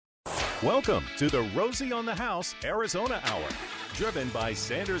Welcome to the Rosie on the House Arizona Hour, driven by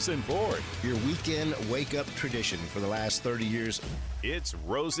Sanderson Ford. Your weekend wake-up tradition for the last 30 years. It's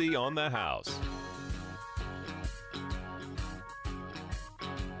Rosie on the House.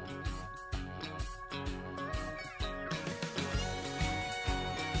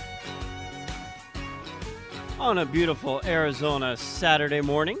 On a beautiful Arizona Saturday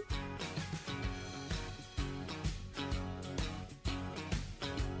morning,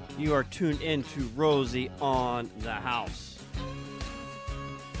 you are tuned in to Rosie on the House.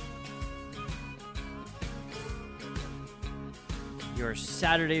 Your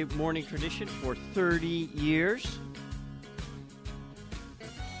Saturday morning tradition for 30 years.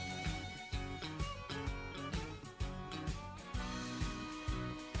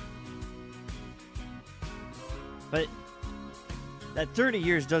 But that 30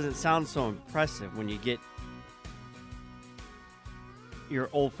 years doesn't sound so impressive when you get your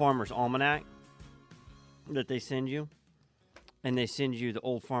Old Farmer's Almanac that they send you, and they send you the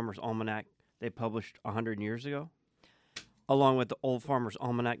Old Farmer's Almanac they published 100 years ago, along with the Old Farmer's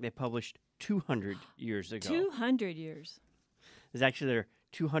Almanac they published 200 years ago. 200 years. It's actually their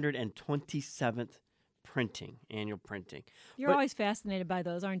 227th annual printing. You're always fascinated by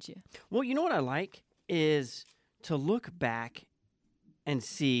those, aren't you? Well, you know what I like is to look back and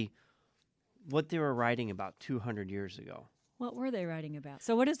see what they were writing about 200 years ago. What were they writing about?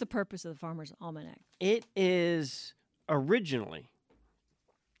 So what is the purpose of the Farmer's Almanac? It is originally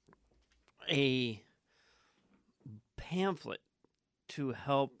a pamphlet to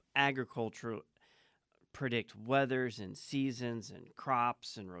help agriculture predict weathers and seasons and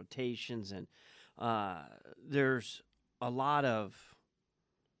crops and rotations. And there's a lot of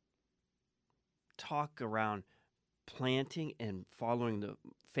talk around planting and following the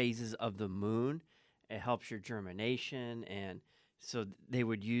phases of the moon. It helps your germination, and so they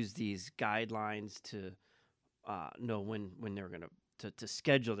would use these guidelines to know when they're going to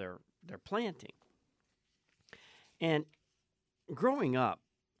schedule their planting. And growing up,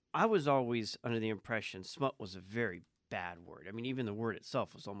 I was always under the impression smut was a very bad word. I mean, even the word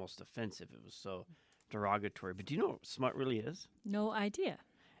itself was almost offensive. It was so derogatory. But do you know what smut really is? No idea.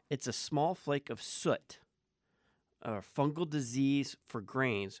 It's a small flake of soot, a fungal disease for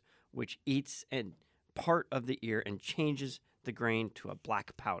grains, which eats and part of the ear and changes the grain to a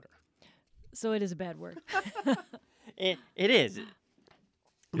black powder. So it is a bad word. It is,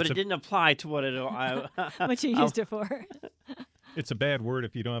 but it didn't apply to what what you used it for. It's a bad word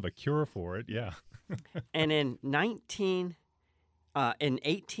if you don't have a cure for it. Yeah. And in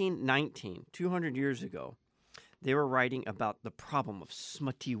 1819, 200 years ago, they were writing about the problem of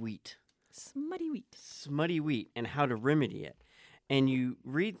smutty wheat. Smutty wheat and how to remedy it. And you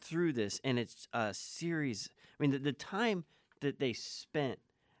read through this, and it's a series. I mean, the time that they spent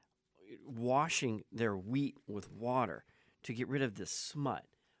washing their wheat with water to get rid of the smut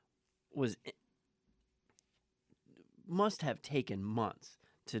must have taken months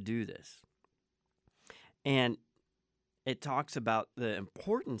to do this. And it talks about the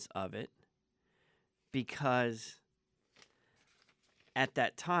importance of it because at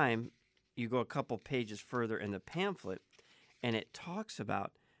that time, you go a couple pages further in the pamphlet, and it talks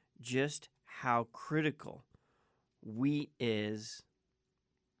about just how critical wheat is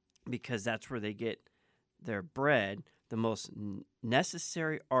because that's where they get their bread, the most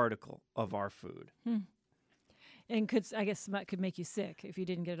necessary article of our food. And I guess smut could make you sick if you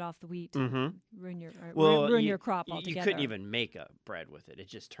didn't get it off the wheat. Mm-hmm. Ruin your crop altogether. You couldn't even make a bread with it. It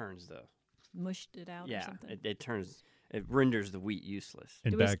just turns mushed it out or something. It renders the wheat useless.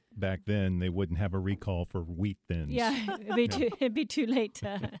 And back then, they wouldn't have a recall for wheat thins. Yeah, it'd be too late.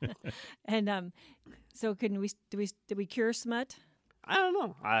 And so did we cure smut? I don't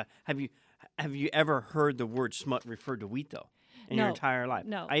know. Have you ever heard the word smut referred to wheat though in your entire life?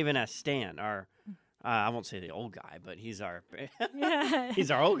 No. I even asked Stan, I won't say the old guy, but he's our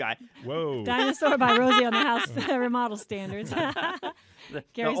Yeah. old guy. Whoa. Dinosaur by Rosie on the House remodel standards.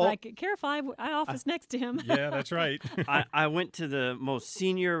 Gary's like, careful, I office next to him. Yeah, that's right. I went to the most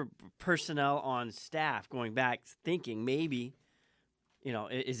senior personnel on staff going back thinking maybe,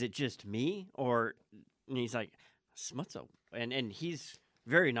 is it just me? And he's like, smutzo. And he's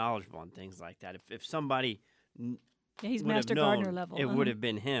very knowledgeable on things like that. If somebody he's would Master have known, Gardener level. it would have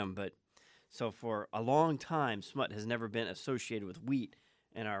been him. But so for a long time, smut has never been associated with wheat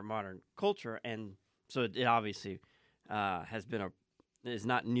in our modern culture. And so it obviously is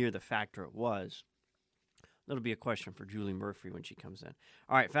not near the factor it was. That'll be a question for Julie Murphy when she comes in.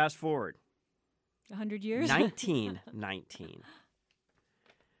 All right, fast forward. 100 years? 1919.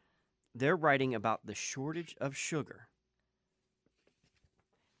 They're writing about the shortage of sugar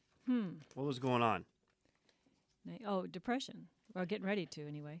What was going on? Oh, depression. Well, getting ready to,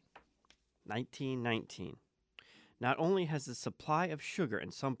 anyway. 1919. Not only has the supply of sugar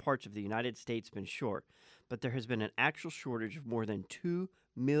in some parts of the United States been short, but there has been an actual shortage of more than 2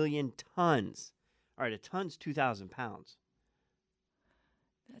 million tons. All right, a ton's 2,000 pounds.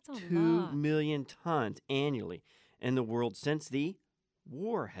 That's a 2 lot. million tons annually in the world since the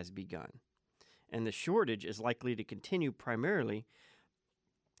war has begun. And the shortage is likely to continue primarily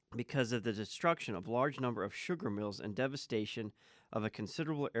because of the destruction of large number of sugar mills and devastation of a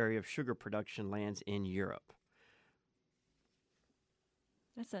considerable area of sugar production lands in Europe.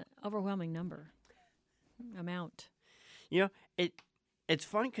 That's an overwhelming amount. You know, it's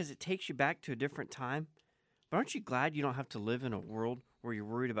fun because it takes you back to a different time. But aren't you glad you don't have to live in a world where you're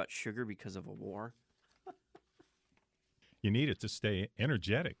worried about sugar because of a war? You need it to stay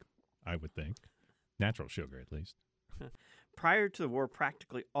energetic, I would think. Natural sugar, at least. Prior to the war,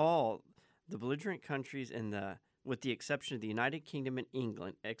 practically all the belligerent countries with the exception of the United Kingdom and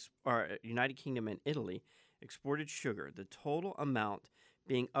United Kingdom and Italy, exported sugar. The total amount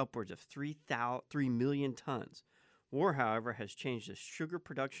being upwards of 3 million tons. War, however, has changed the sugar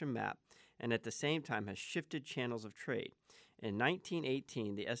production map and at the same time has shifted channels of trade. In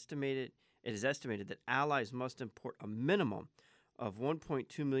 1918, it is estimated that Allies must import a minimum of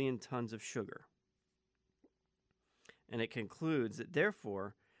 1.2 million tons of sugar. And it concludes that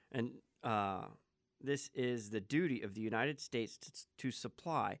therefore, this is the duty of the United States to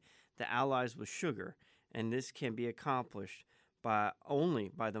supply the Allies with sugar, and this can be accomplished only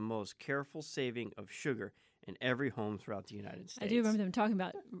by the most careful saving of sugar in every home throughout the United States. I do remember them talking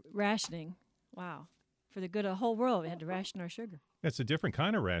about rationing. Wow. For the good of the whole world, we had to ration our sugar. It's a different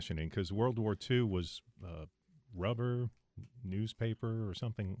kind of rationing because World War II was rubber, newspaper, or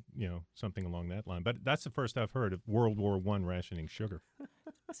something, something along that line. But that's the first I've heard of World War I rationing sugar.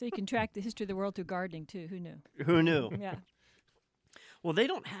 So you can track the history of the world through gardening, too. Who knew? Who knew? Yeah. Well, they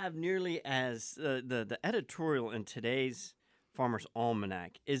don't have nearly as the editorial in today's Farmer's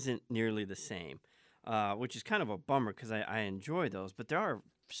Almanac isn't nearly the same, which is kind of a bummer because I enjoy those. But there are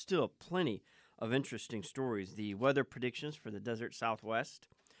still plenty of interesting stories. The weather predictions for the desert Southwest,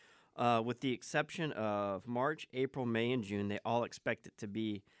 with the exception of March, April, May, and June, they all expect it to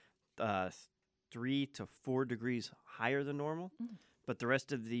be 3 to 4 degrees higher than normal. But the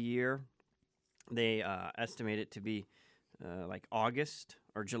rest of the year, they estimate it to be like August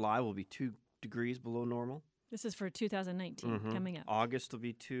or July will be 2 degrees below normal. This is for 2019 coming up. August will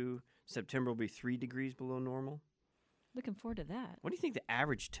be 2. September will be 3 degrees below normal. Looking forward to that. What do you think the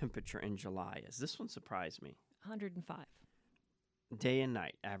average temperature in July is? This one surprised me. 105. Day and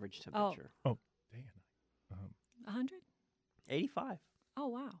night average temperature. Oh, day and night. 100? 85. Oh,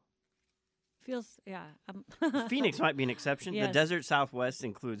 wow. Feels, yeah. Phoenix might be an exception. Yes. The desert Southwest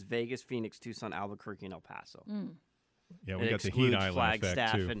includes Vegas, Phoenix, Tucson, Albuquerque, and El Paso. Yeah, we it got the excludes heat island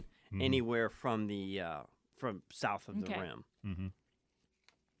Flagstaff effect, too. and anywhere from the from south of the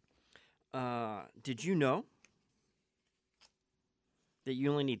rim. Did you know that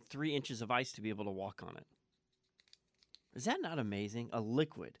you only need 3 inches of ice to be able to walk on it? Is that not amazing? A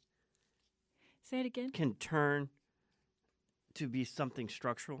liquid Say it again. can turn to be something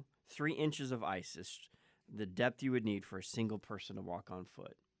structural. 3 inches of ice is the depth you would need for a single person to walk on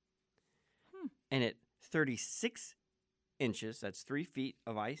foot. And at 36 inches, that's 3 feet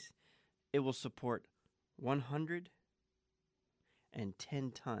of ice, it will support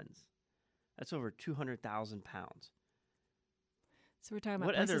 110 tons. That's over 200,000 pounds. So we're talking about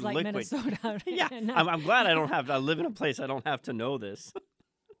What places other like liquid? Minnesota. Yeah, I'm glad I live in a place I don't have to know this.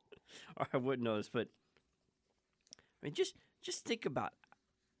 Or I wouldn't know this, but I mean, just think about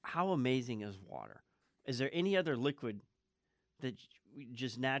how amazing is water. Is there any other liquid that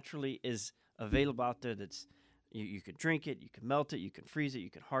just naturally is available out there that's you can drink it, you can melt it, you can freeze it, you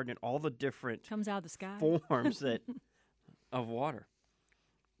can harden it, all the different Comes out of the sky. forms of water.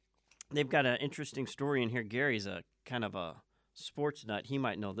 They've got an interesting story in here. Gary's a kind of a sports nut. He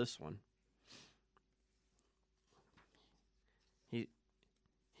might know this one.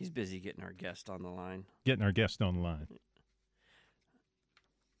 He's busy getting our guest on the line. Getting our guest on the line.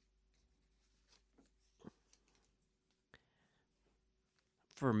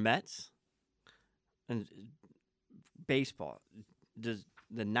 For Mets and baseball, does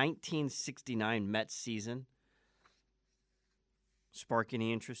the 1969 Mets season spark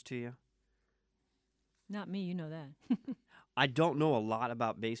any interest to you? Not me, you know that. I don't know a lot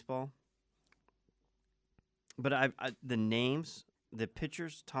about baseball, but the names, the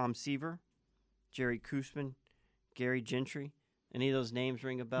pitchers, Tom Seaver, Jerry Koosman, Gary Gentry, any of those names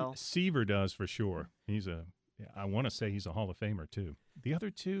ring a bell? Seaver does for sure. He's a Yeah, I want to say he's a Hall of Famer too. The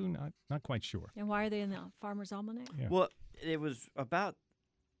other two, not quite sure. And why are they in the Farmer's Almanac? Yeah. Well, it was about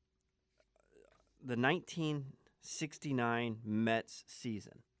the 1969 Mets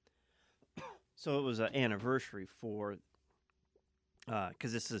season. So it was an anniversary for,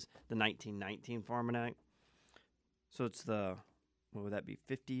 because this is the 1919 Farmanac. So it's the, what would that be,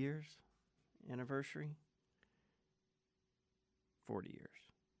 50 years anniversary? 40 years.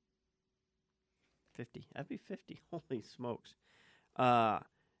 50. That'd be 50. Holy smokes.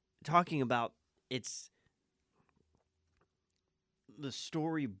 Talking about it's the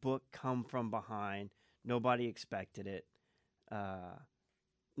storybook come from behind. Nobody expected it.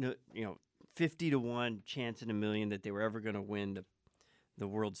 No, 50-1 chance in a million that they were ever going to win the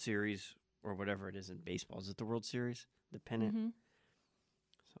World Series or whatever it is in baseball. Is it the World Series? The pennant? Mm-hmm.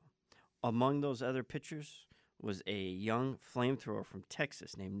 So, among those other pitchers was a young flamethrower from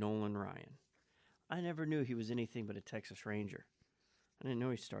Texas named Nolan Ryan. I never knew he was anything but a Texas Ranger. I didn't know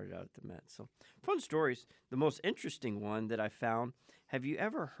he started out at the Mets. So, fun stories. The most interesting one that I found, have you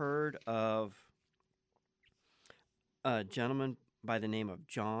ever heard of a gentleman by the name of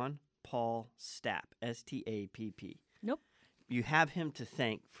John Paul Stapp, S-T-A-P-P? Nope. You have him to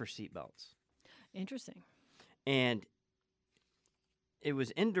thank for seatbelts. Interesting. And it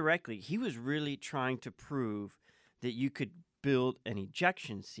was indirectly, he was really trying to prove that you could build an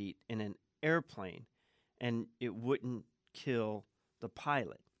ejection seat in an airplane and it wouldn't kill the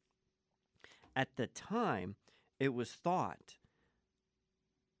pilot. At the time, it was thought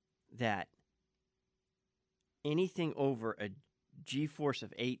that anything over a G-force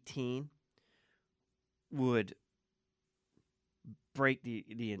of 18 would break the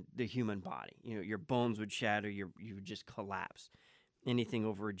human body. Your bones would shatter, you would just collapse. Anything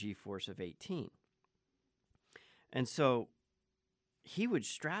over a G-force of 18. And so he would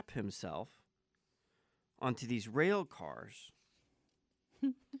strap himself onto these rail cars.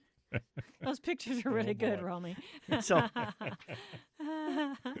 Those pictures are really good, Romy. So,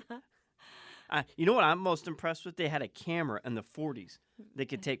 you know what I'm most impressed with? They had a camera in the 40s that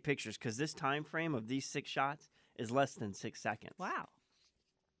could take pictures because this time frame of these 6 shots is less than 6 seconds. Wow.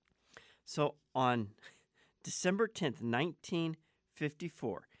 So on December 10th,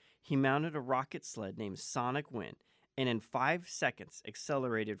 1954, he mounted a rocket sled named Sonic Wind and in 5 seconds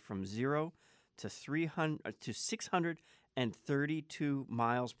accelerated from 0 to 632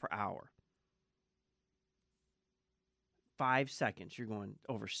 miles per hour. 5 seconds, you're going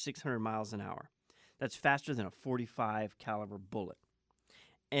over 600 miles an hour. That's faster than a .45 caliber bullet.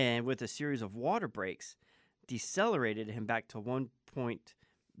 And with a series of water brakes, decelerated him back to 0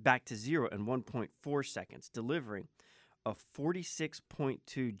 in 1.4 seconds, delivering a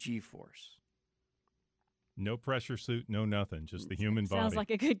 46.2 G-force. No pressure suit, no nothing, just the human body. Sounds like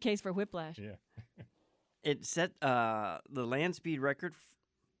a good case for whiplash. Yeah. It set the land speed record,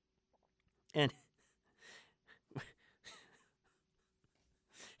 and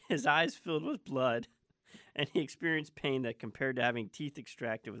his eyes filled with blood, and he experienced pain that compared to having teeth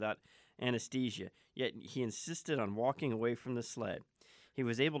extracted without anesthesia. Yet he insisted on walking away from the sled. He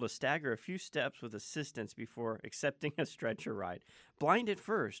was able to stagger a few steps with assistance before accepting a stretcher ride. Blind at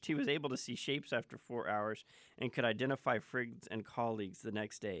first, he was able to see shapes after 4 hours and could identify friends and colleagues the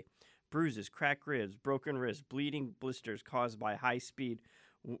next day. Bruises, cracked ribs, broken wrists, bleeding blisters caused by high-speed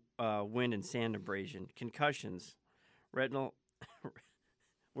wind and sand abrasion, concussions, retinal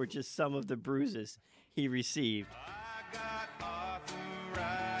were just some of the bruises he received.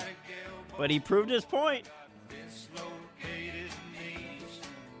 But he proved his point.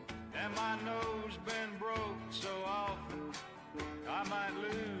 And my nose been broke so often I might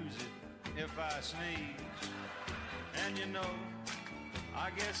lose it if I sneeze. And I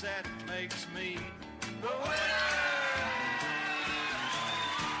guess that makes me the winner.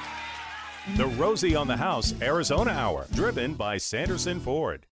 The Rosie on the House Arizona Hour, driven by Sanderson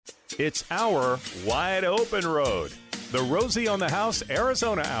Ford. It's our wide open road. The Rosie on the House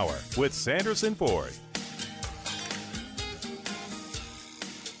Arizona Hour with Sanderson Ford.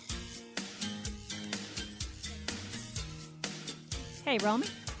 Hey, Romy.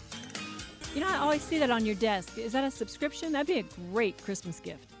 I always see that on your desk. Is that a subscription? That'd be a great Christmas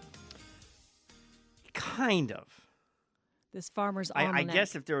gift. Kind of. This Farmer's I Almanac.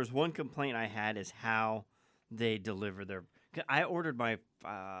 guess if there was one complaint I had is how they deliver their... I ordered my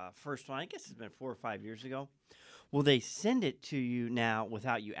first one, I guess it's been 4 or 5 years ago. Well, they send it to you now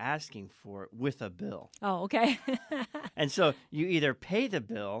without you asking for it with a bill. Oh, okay. And so you either pay the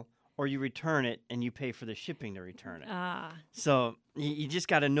bill or you return it and you pay for the shipping to return it. So you just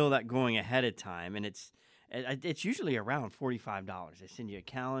got to know that going ahead of time. And it's usually around $45. They send you a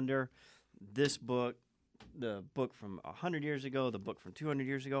calendar, this book, the book from 100 years ago, the book from 200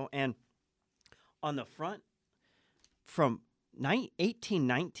 years ago, and on the front, from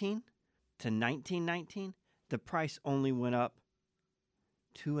 1819 to 1919, the price only went up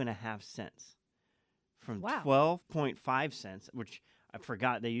 2.5 cents, from Wow. 12.5 cents, which I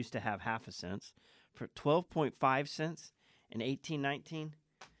forgot they used to have half a cent, for 12.5 cents in 1819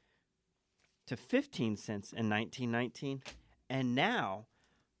 to 15 cents in 1919, and now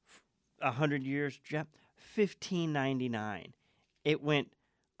 100 years, Jeff, $15.99. It went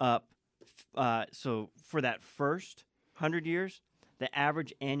up. So for that first 100 years, the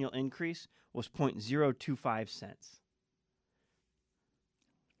average annual increase was 0.025 cents.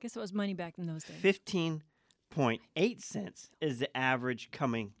 Guess it was money back in those days. 15.8 cents is the average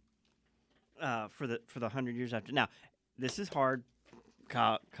coming for the 100 years after. Now, this is hard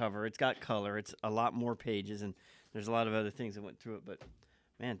cover. It's got color. It's a lot more pages, and there's a lot of other things that went through it. But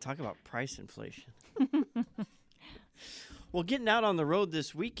man, talk about price inflation. Well, getting out on the road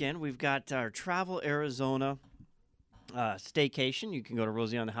this weekend, we've got our Travel Arizona staycation. You can go to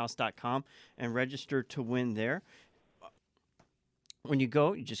rosieonthehouse.com and register to win there. When you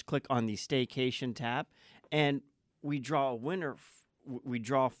go, you just click on the staycation tab, and we draw a winner. We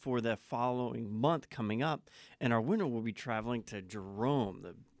draw for the following month coming up, and our winner will be traveling to Jerome,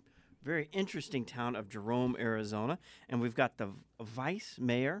 the very interesting town of Jerome, Arizona. And we've got the vice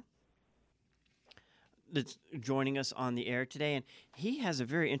mayor that's joining us on the air today, and he has a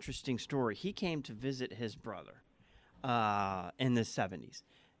very interesting story. He came to visit his brother in the 70s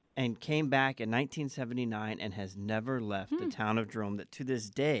and came back in 1979 and has never left the town of Jerome, that to this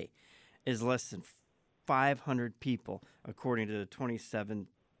day is less than 500 people, according to the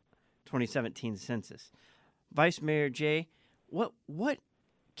 2017 census. Vice Mayor Jay, what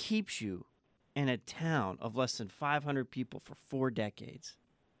keeps you in a town of less than 500 people for 4 decades?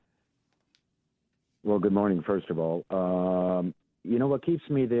 Well, good morning, first of all. What keeps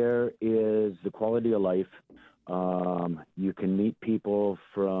me there is the quality of life. You can meet people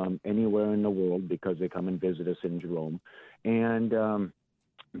from anywhere in the world because they come and visit us in Jerome. And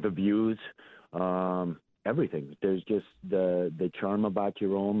the views, everything. There's just the charm about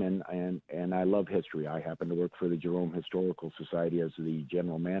Jerome, and I love history. I happen to work for the Jerome Historical Society as the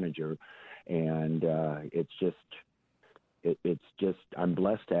general manager, and it's just I'm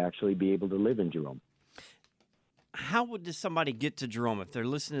blessed to actually be able to live in Jerome. How does somebody get to Jerome if they're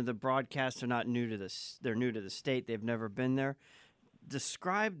listening to the broadcast? They're not new to this. They're new to the state. They've never been there.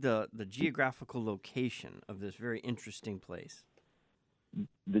 Describe the geographical location of this very interesting place.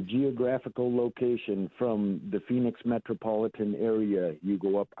 The geographical location from the Phoenix metropolitan area, you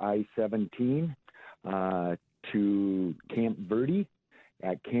go up I-17 to Camp Verde.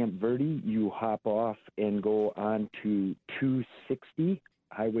 At Camp Verde, you hop off and go on to 260,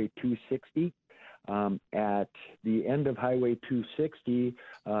 Highway 260. At the end of Highway 260,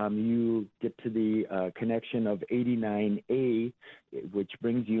 you get to the connection of 89A, which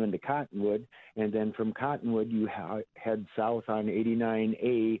brings you into Cottonwood. And then from Cottonwood, you head south on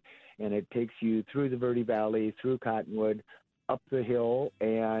 89A, and it takes you through the Verde Valley, through Cottonwood, up the hill,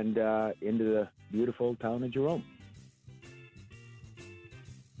 and into the beautiful town of Jerome.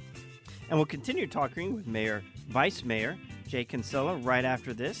 And we'll continue talking with Vice Mayor Jay Kinsella right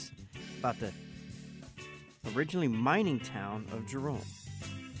after this about the originally mining town of Jerome.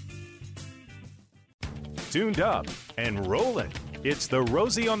 Tuned up and rolling. It's the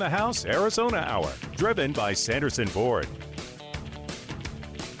Rosie on the House Arizona Hour, driven by Sanderson Ford.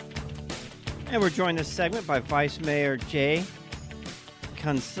 And we're joined this segment by Vice Mayor Jay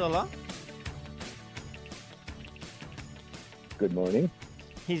Kinsella. Good morning.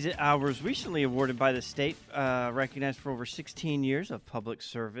 He was recently awarded by the state, recognized for over 16 years of public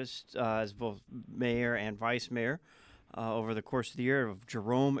service as both mayor and vice mayor over the course of the year of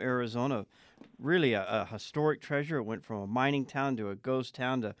Jerome, Arizona. Really a historic treasure. It went from a mining town to a ghost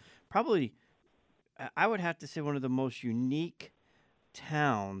town to probably, I would have to say, one of the most unique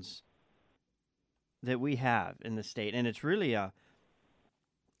towns that we have in the state. And it's really I'll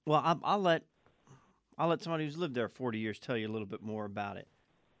let somebody who's lived there 40 years tell you a little bit more about it.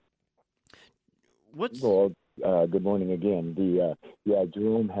 Well, good morning again.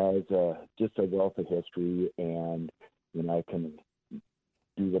 Jerome has just a wealth of history, and I can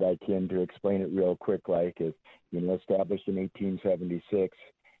do what I can to explain it real quick. Like, it's established in 1876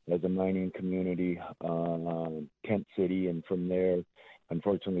 as a mining community, tent city, and from there,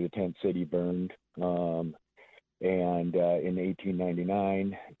 unfortunately, the tent city burned. And in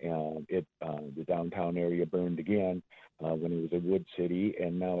 1899, the downtown area burned again when it was a wood city.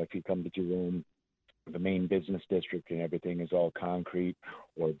 And now, if you come to Jerome, the main business district and everything is all concrete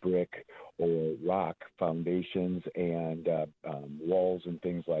or brick or rock foundations and walls and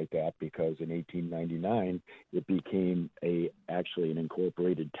things like that, because in 1899 it became actually an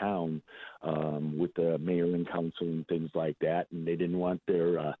incorporated town with the mayor and council and things like that, and they didn't want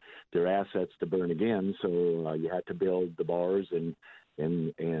their assets to burn again, so you had to build the bars and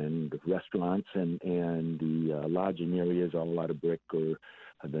restaurants and the lodging areas on a lot of brick or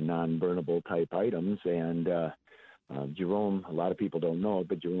the non-burnable type items. And Jerome, a lot of people don't know it,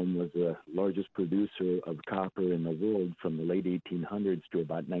 but Jerome was the largest producer of copper in the world from the late 1800s to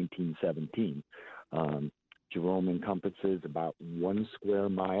about 1917. Jerome encompasses about 1 square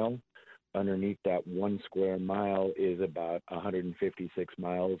mile. Underneath that 1 square mile is about 156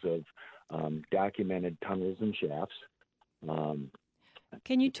 miles of documented tunnels and shafts.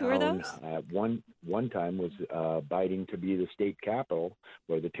 Can you tour those? At one time was bidding to be the state capital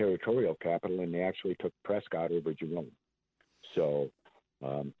or the territorial capital, and they actually took Prescott over Jerome. So,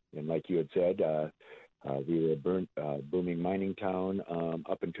 and like you had said, we were a booming mining town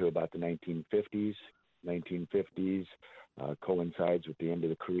up until about the 1950s. 1950s coincides with the end of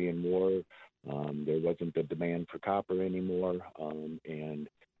the Korean War. There wasn't the demand for copper anymore, and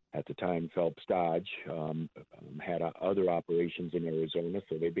at the time, Phelps Dodge had other operations in Arizona,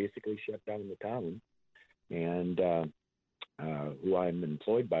 so they basically shut down the town. And who I'm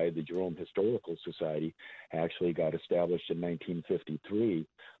employed by, the Jerome Historical Society, actually got established in 1953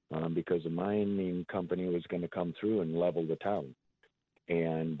 because a mining company was going to come through and level the town.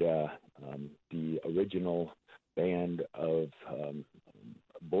 And the original band of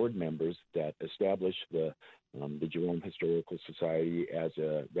board members that established the Jerome Historical Society as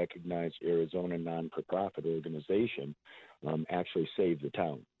a recognized Arizona non-for-profit organization actually saved the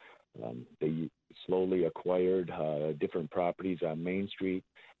town. They slowly acquired different properties on Main Street.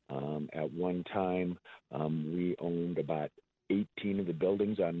 At one time, we owned about 18 of the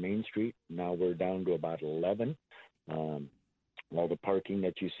buildings on Main Street. Now we're down to about 11. All the parking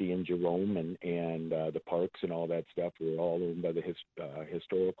that you see in Jerome and the parks and all that stuff were all owned by the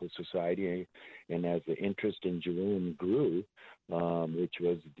Historical Society. And as the interest in Jerome grew, which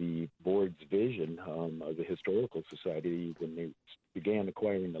was the board's vision of the Historical Society, when they began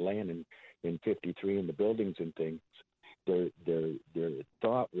acquiring the land in 53 and the buildings and things, their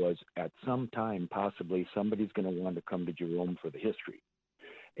thought was at some time possibly somebody's going to want to come to Jerome for the history.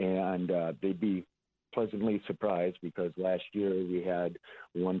 And they'd be pleasantly surprised because last year we had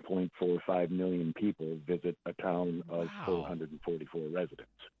 1.45 million people visit a town of 444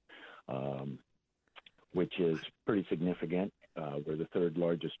 residents, which is pretty significant. We're the third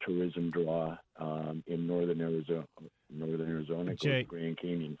largest tourism draw in northern Arizona. Jay, Grand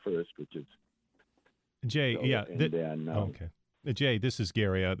Canyon first, which is Jay. so, Yeah. Okay. Jay, this is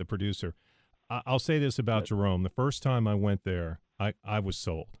Gary, the producer. I'll say this about Jerome. The first time I went there, I was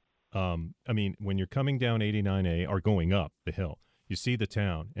sold. I mean, when you're coming down 89A or going up the hill, you see the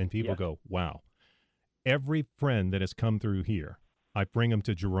town and people go, wow. Every friend that has come through here, I bring them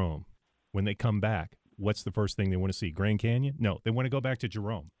to Jerome. When they come back, what's the first thing they want to see? Grand Canyon? No, they want to go back to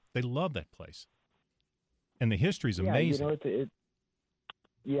Jerome. They love that place. And the history's amazing.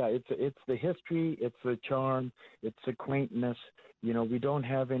 You know, it's the history, it's the charm, it's the quaintness. You know, we don't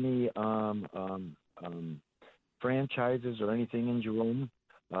have any franchises or anything in Jerome.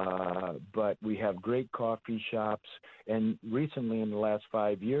 But we have great coffee shops, and recently in the last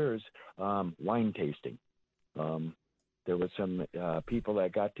 5 years, wine tasting. There were some people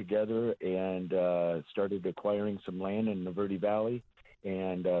that got together and started acquiring some land in the Verde Valley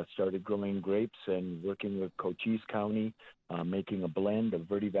and started growing grapes and working with Cochise County, making a blend of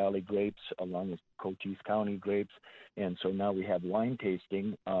Verde Valley grapes along with Cochise County grapes. And so now we have wine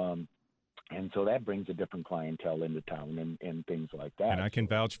tasting. And so that brings a different clientele into town and things like that. And I can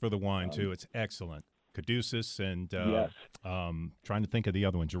vouch for the wine, too. It's excellent. Caduceus and yes. Trying to think of the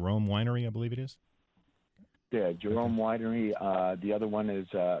other one. Jerome Winery, I believe it is. Yeah, Jerome Winery. The other one is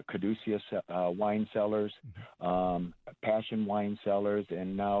Caduceus Wine Cellars, Passion Wine Cellars,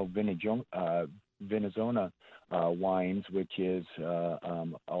 and now Venezona Wines, which is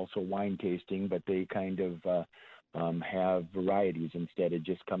also wine tasting, but they kind of have varieties instead of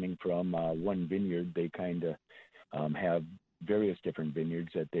just coming from one vineyard. They kind of have various different vineyards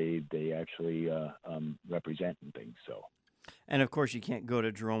that they actually represent and things. So, and of course, you can't go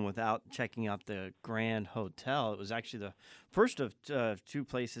to Jerome without checking out the Grand Hotel. It was actually the first of two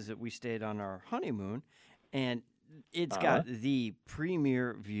places that we stayed on our honeymoon, and it's got the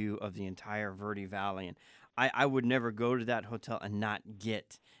premier view of the entire Verde Valley. And I would never go to that hotel and not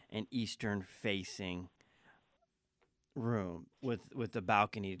get an eastern-facing room with the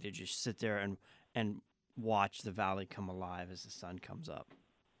balcony to just sit there and watch the valley come alive as the sun comes up.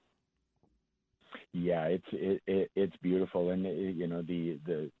 Yeah, it's beautiful, and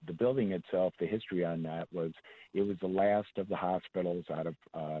the building itself, the history on that was it was the last of the hospitals out of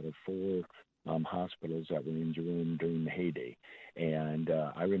four hospitals that were in Jerome during the heyday, and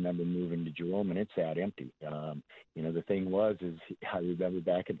I remember moving to Jerome, and it sat empty. The thing was is I remember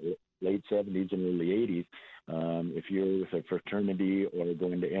back in the late 70s and early 80s, if you're with a fraternity or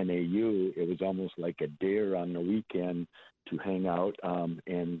going to NAU, it was almost like a dare on the weekend to hang out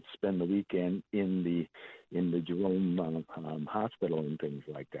and spend the weekend in the Jerome hospital and things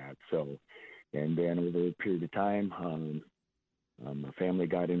like that. So, and then over a period of time, my family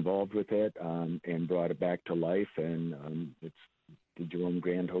got involved with it and brought it back to life, and it's the Jerome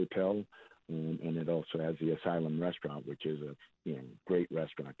Grand Hotel, and it also has the Asylum Restaurant, which is a great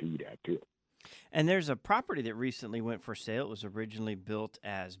restaurant to eat at too. And there's a property that recently went for sale. It was originally built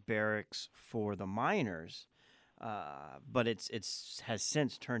as barracks for the miners, but it's has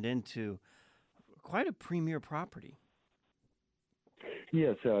since turned into quite a premier property.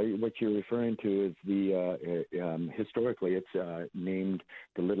 Yes, what you're referring to is the historically it's named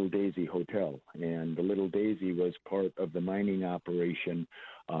the Little Daisy Hotel, and the Little Daisy was part of the mining operation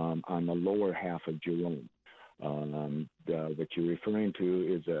on the lower half of Jerome. What you're referring to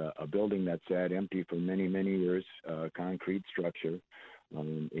is a building that sat empty for many, many years, concrete structure.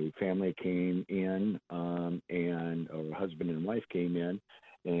 A family came in, and a husband and wife came in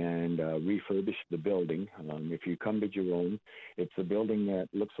and refurbished the building. If you come to Jerome, it's a building that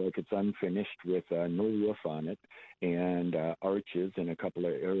looks like it's unfinished with no roof on it, and arches and a couple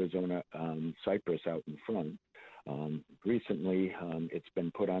of Arizona cypress out in front. Recently, it's been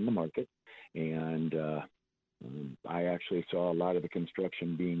put on the market, and I actually saw a lot of the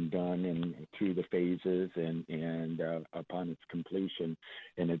construction being done and through the phases and upon its completion,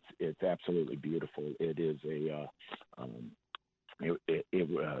 and it's absolutely beautiful. It is the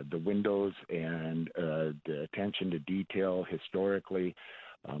windows and the attention to detail historically.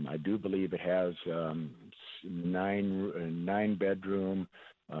 I do believe it has 9 bedroom,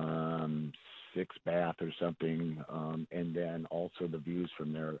 6 bath or something, and then also the views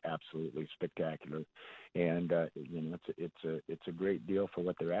from there are absolutely spectacular. And it's a great deal for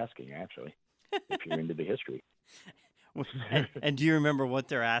what they're asking, actually, if you're into the history. And do you remember what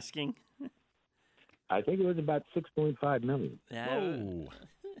they're asking? I think it was about $6.5 million. Whoa.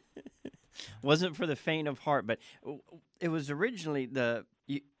 Wasn't for the faint of heart, but it was originally there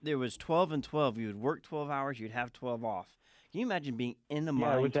was 12 and 12. You would work 12 hours, you'd have 12 off. Can you imagine being in the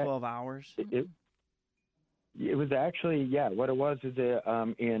mine 12 hours? It was actually, what it was is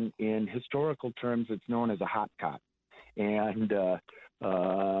in historical terms, it's known as a hot cot. And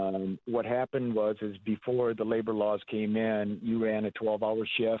what happened was before the labor laws came in, you ran a 12-hour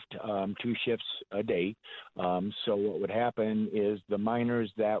shift, 2 shifts a day. So what would happen is the miners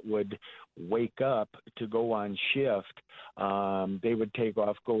that would wake up to go on shift, they would take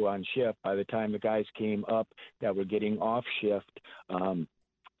off, go on shift. By the time the guys came up that were getting off shift,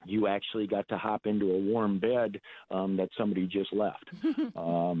 you actually got to hop into a warm bed that somebody just left.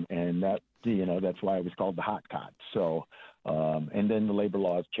 And that's why it was called the hot cot. So, and then the labor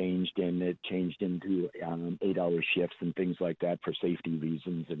laws changed, and it changed into 8-hour shifts and things like that for safety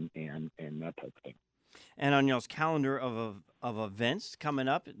reasons and that type of thing. And on y'all's calendar of events coming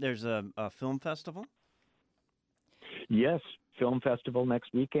up, there's a film festival? Yes, film festival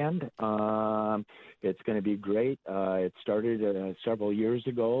next weekend. It's going to be great. It started several years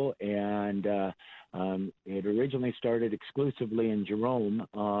ago, and it originally started exclusively in Jerome,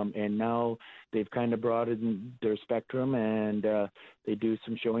 and now they've kind of broadened their spectrum, and they do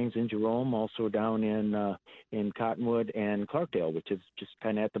some showings in Jerome, also down in Cottonwood and Clarkdale, which is just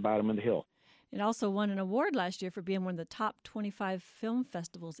kind of at the bottom of the hill. It also won an award last year for being one of the top 25 film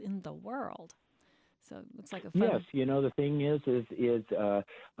festivals in the world. So it looks like a fun. Yes, the thing is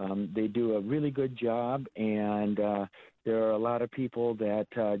they do a really good job, and there are a lot of people that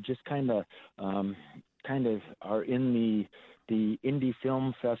just kind of are in the indie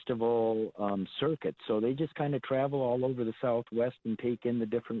film festival circuit. So they just kind of travel all over the Southwest and take in the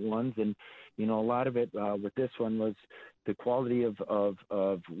different ones. And a lot of it with this one was the quality of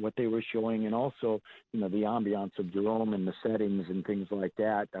what they were showing, and also the ambiance of Jerome and the settings and things like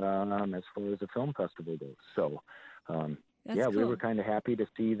that as far as the film festival goes. So cool. We were kind of happy to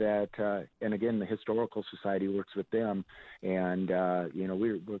see that. And again, the Historical Society works with them, and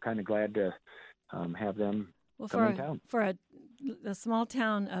we're kind of glad to have them come in town. For a small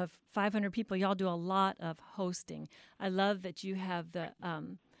town of 500 people, y'all do a lot of hosting. I love that you have the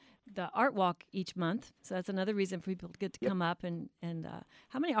the art walk each month. So that's another reason for people to get to come up. And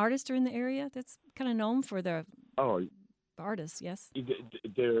how many artists are in the area? That's kind of known for their artists, yes?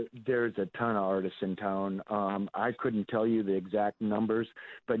 There's a ton of artists in town. I couldn't tell you the exact numbers,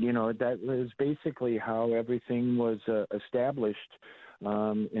 but, that was basically how everything was established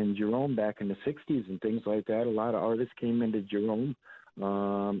in Jerome back in the 60s and things like that. A lot of artists came into Jerome.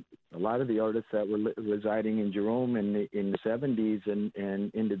 A lot of the artists that were residing in Jerome in the 70s and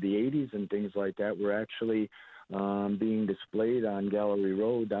into the 80s and things like that were actually being displayed on Gallery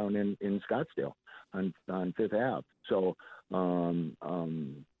Road down in Scottsdale on Fifth Ave. So,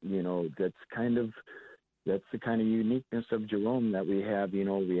 that's the kind of uniqueness of Jerome that we have.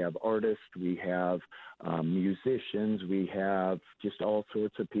 We have artists, we have musicians, we have just all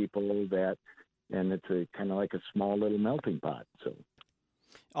sorts of people and it's a kind of like a small little melting pot. So,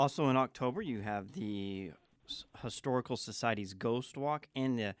 also in October, you have the Historical Society's Ghost Walk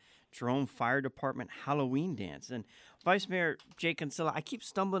and the Jerome Fire Department Halloween Dance. And Vice Mayor Jay Kinsella, I keep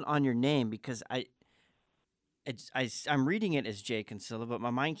stumbling on your name because I'm reading it as Jay Kinsella, but my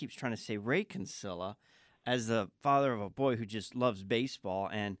mind keeps trying to say Ray Kinsella, as the father of a boy who just loves baseball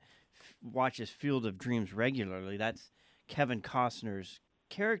and watches Field of Dreams regularly. That's Kevin Costner's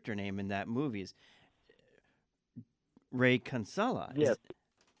character name in that movie is Ray Kinsella. Yes.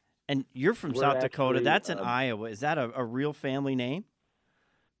 And you're from South Dakota. That's in Iowa. Is that a real family name?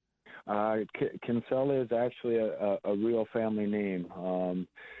 Kinsella is actually a real family name.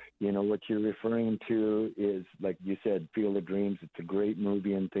 What you're referring to is, like you said, Field of Dreams. It's a great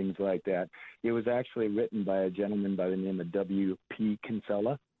movie and things like that. It was actually written by a gentleman by the name of W.P.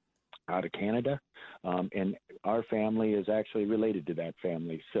 Kinsella out of Canada. And our family is actually related to that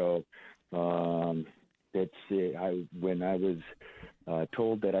family. So when I was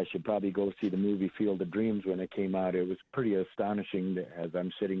told that I should probably go see the movie Field of Dreams when it came out, it was pretty astonishing as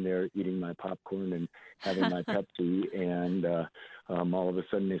I'm sitting there eating my popcorn and having my Pepsi, and all of a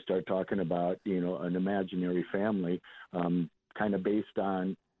sudden they start talking about, an imaginary family, kind of based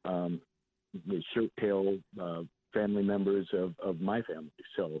on the shirt-tail family members of my family.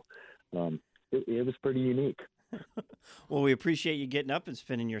 So it was pretty unique. Well, we appreciate you getting up and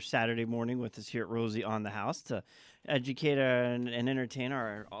spending your Saturday morning with us here at Rosie on the House to educate and entertain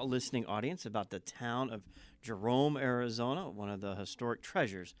our listening audience about the town of Jerome, Arizona, one of the historic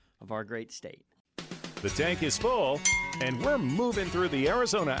treasures of our great state. The tank is full, and we're moving through the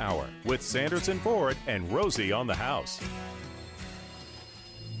Arizona Hour with Sanderson Ford and Rosie on the House.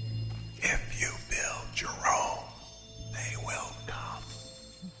 If you build Jerome, they will come.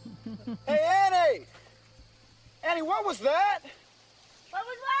 Hey, Annie! Annie, what was that? What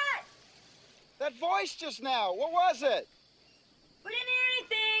was what? That voice just now. What was it? We didn't hear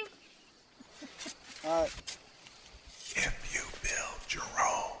anything. All right. If you build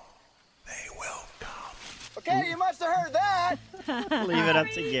Jerome, they will come. Okay, you must have heard that. Leave it up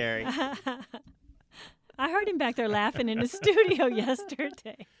to Gary. I heard him back there laughing in the studio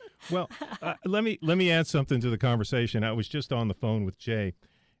yesterday. Well, let me add something to the conversation. I was just on the phone with Jay.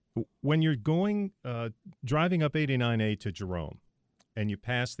 When you're driving up 89A to Jerome, and you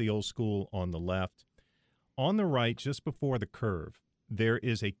pass the old school on the left, on the right, just before the curve, there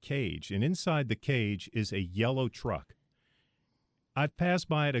is a cage, and inside the cage is a yellow truck. I've passed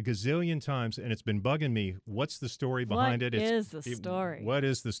by it a gazillion times, and it's been bugging me. What's the story behind it? What is the story? What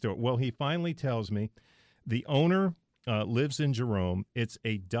is the story? Well, he finally tells me the owner lives in Jerome. It's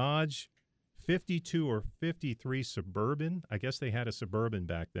a Dodge 52 or 53 Suburban. I guess they had a Suburban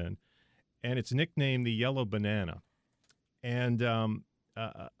back then. And it's nicknamed the Yellow Banana. And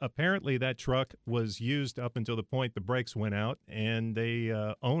apparently that truck was used up until the point the brakes went out, and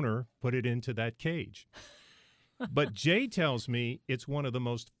the owner put it into that cage. But Jay tells me it's one of the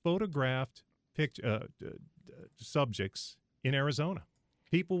most photographed subjects in Arizona.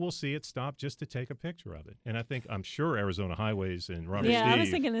 People will see it, stop just to take a picture of it. And I'm sure Arizona Highways and Robert Steve. Yeah, I was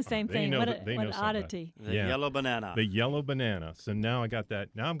thinking the same thing. What an oddity. The Yellow Banana. The Yellow Banana. So now I got that.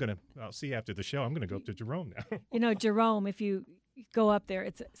 Now I'll see after the show. I'm going to go up to Jerome now. Jerome, if you go up there,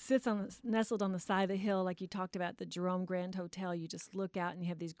 it sits nestled on the side of the hill, like you talked about, the Jerome Grand Hotel. You just look out and you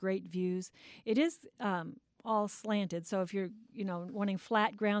have these great views. It is all slanted. So if you're, wanting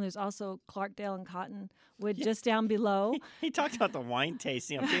flat ground, there's also Clarkdale and Cottonwood just down below. He talked about the wine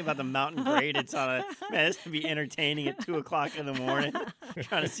tasting. I'm thinking about the Mountain Grade. It's man, this would be entertaining at 2:00 in the morning,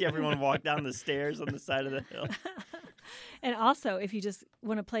 trying to see everyone walk down the stairs on the side of the hill. And also, if you just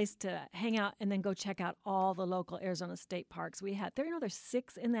want a place to hang out and then go check out all the local Arizona state parks, there's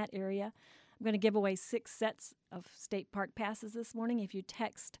 6 in that area. I'm going to give away 6 sets of state park passes this morning if you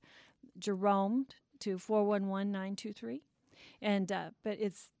text Jerome to 411-923. And but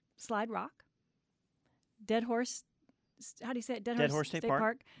it's Slide Rock, Dead Horse, how do you say it? Dead Horse State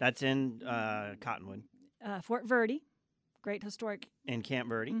Park. That's in Cottonwood. Fort Verde, great historic. In Camp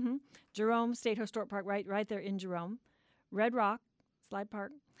Verde. Mm-hmm. Jerome State Historic Park, right there in Jerome. Red Rock, Slide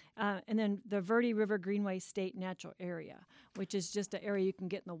Park. And then the Verde River Greenway State Natural Area, which is just an area you can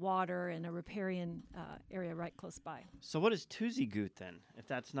get in the water and a riparian area right close by. So what is Tuzigoot then, if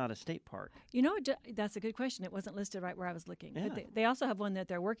that's not a state park? You know, that's a good question. It wasn't listed right where I was looking. Yeah. But they also have one that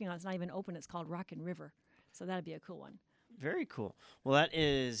they're working on. It's not even open. It's called Rockin' River. So that'd be a cool one. Very cool. Well, that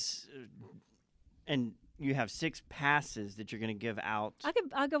is, and you have 6 passes that you're going to give out.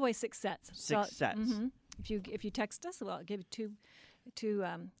 I'll give away 6 sets. 6 sets. Mm-hmm. If you text us, well, I'll give you two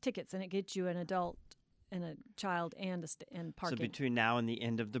tickets, and it gets you an adult and a child and parking. So between now and the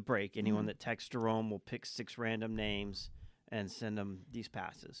end of the break, anyone that texts Jerome will pick 6 random names and send them these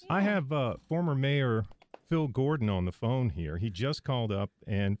passes. I have former Mayor Phil Gordon on the phone here. He just called up,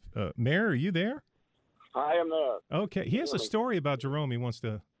 and Mayor, are you there? I am there. Okay. He has a story about Jerome he wants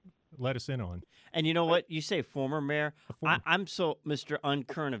to let us in on. And you know what? You say former mayor. I'm so Mr.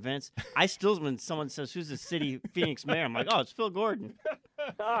 Uncurrent Events. I still, when someone says, who's the city Phoenix mayor, I'm like, oh, it's Phil Gordon.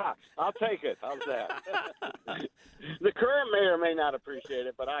 I'll take it. How's that? The current mayor may not appreciate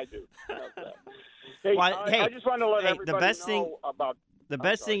it, but I do. How's that? Hey, I just want to let everybody know about... The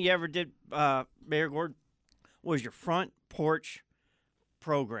best thing you ever did, Mayor Gordon, was your front porch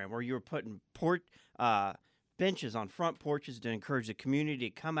program where you were putting benches on front porches to encourage the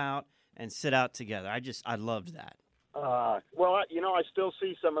community to come out and sit out together. I loved that. Well, I still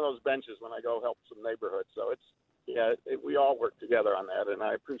see some of those benches when I go help some neighborhoods. So we all work together on that, and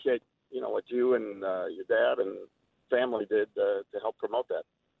I appreciate what you and your dad and family did to help promote that.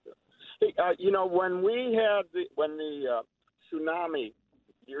 Hey, when the tsunami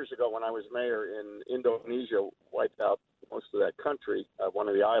years ago when I was mayor in Indonesia wiped out most of that country, one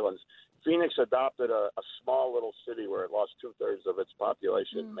of the islands, Phoenix adopted a small little city where it lost 2/3 of its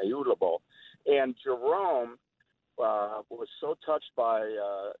population, Mayulabo. And Jerome was so touched by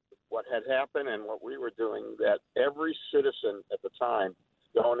what had happened and what we were doing that every citizen at the time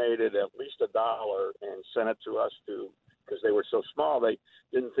donated at least $1 and sent it to us because they were so small, they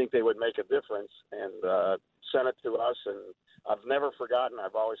didn't think they would make a difference, and sent it to us. And I've never forgotten.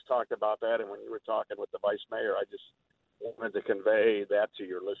 I've always talked about that. And when you were talking with the vice mayor, I just wanted to convey that to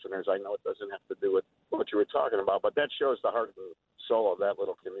your listeners. I know it doesn't have to do with what you were talking about, but that shows the heart and soul of that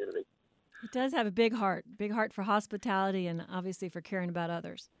little community. It does have a big heart for hospitality and obviously for caring about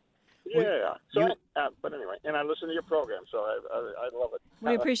others. Yeah. But anyway, and I listen to your program, so I love it.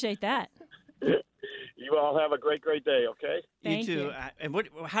 We appreciate that. You all have a great, great day, okay? Thank you too. And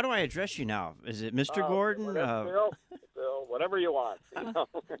how do I address you now? Is it Mr. Gordon? Phil, whatever you want.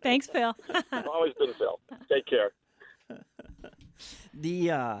 Thanks, Phil. I've always been Phil. Take care.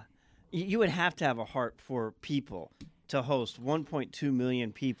 You would have to have a heart for people to host 1.2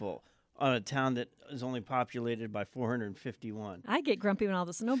 million people on a town that is only populated by 451. I get grumpy when all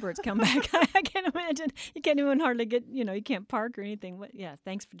the snowbirds come back. I can't imagine. You can't even hardly get, you can't park or anything. But yeah,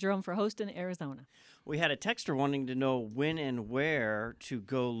 thanks, Jerome, for hosting Arizona. We had a texter wanting to know when and where to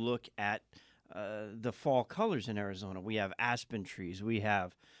go look at the fall colors in Arizona. We have aspen trees. We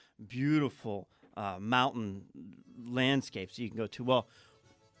have beautiful mountain landscapes you can go to. Well,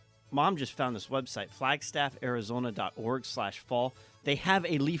 Mom just found this website, flagstaffarizona.org/fall. They have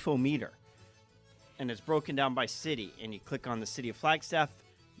a leafometer, and it's broken down by city. And you click on the city of Flagstaff,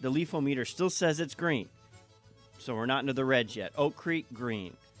 the leafometer still says it's green. So we're not into the reds yet. Oak Creek,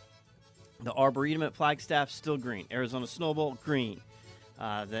 green. The Arboretum at Flagstaff, still green. Arizona Snowbowl, green.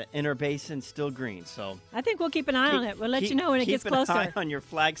 The Inner Basin, still green. So I think we'll keep an eye on it. We'll let you know when it gets closer. Keep an eye on your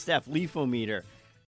Flagstaff leafometer